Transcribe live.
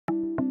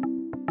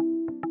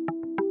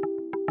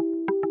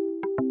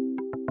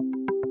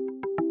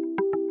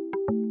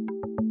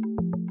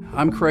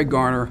I'm Craig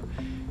Garner,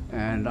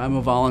 and I'm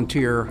a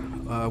volunteer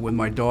with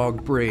my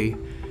dog Bree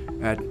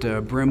at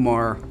Bryn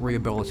Mawr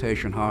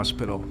Rehabilitation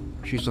Hospital.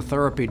 She's a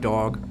therapy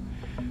dog.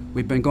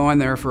 We've been going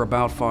there for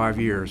about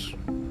 5 years.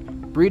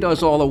 Bree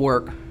does all the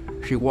work.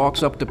 She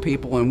walks up to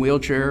people in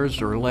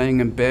wheelchairs or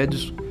laying in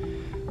beds,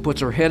 puts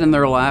her head in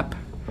their lap,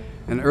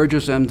 and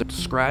urges them to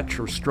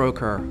scratch or stroke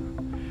her.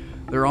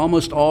 They're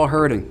almost all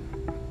hurting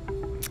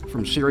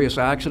from serious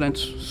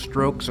accidents,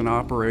 strokes, and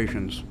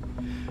operations.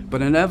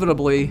 But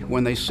inevitably,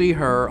 when they see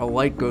her, a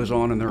light goes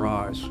on in their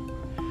eyes.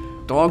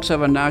 Dogs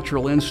have a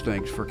natural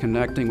instinct for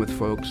connecting with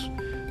folks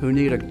who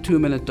need a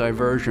 2-minute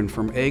diversion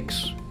from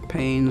aches,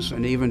 pains,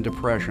 and even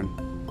depression.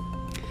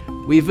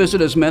 We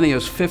visit as many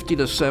as 50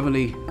 to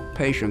 70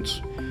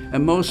 patients,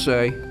 and most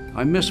say,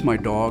 "I miss my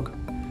dog.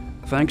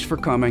 Thanks for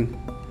coming.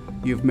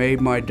 You've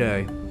made my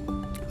day."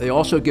 They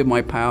also give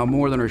my pal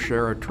more than her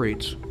share of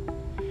treats.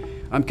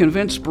 I'm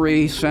convinced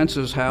Bree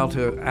senses how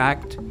to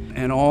act,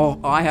 and all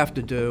I have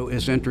to do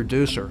is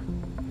introduce her.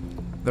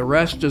 The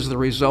rest is the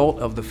result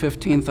of the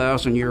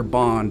 15,000-year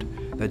bond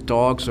that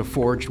dogs have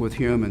forged with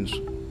humans.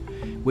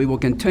 We will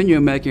continue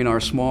making our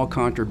small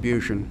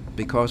contribution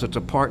because it's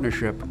a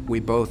partnership we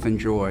both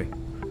enjoy.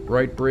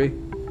 Right, Bree?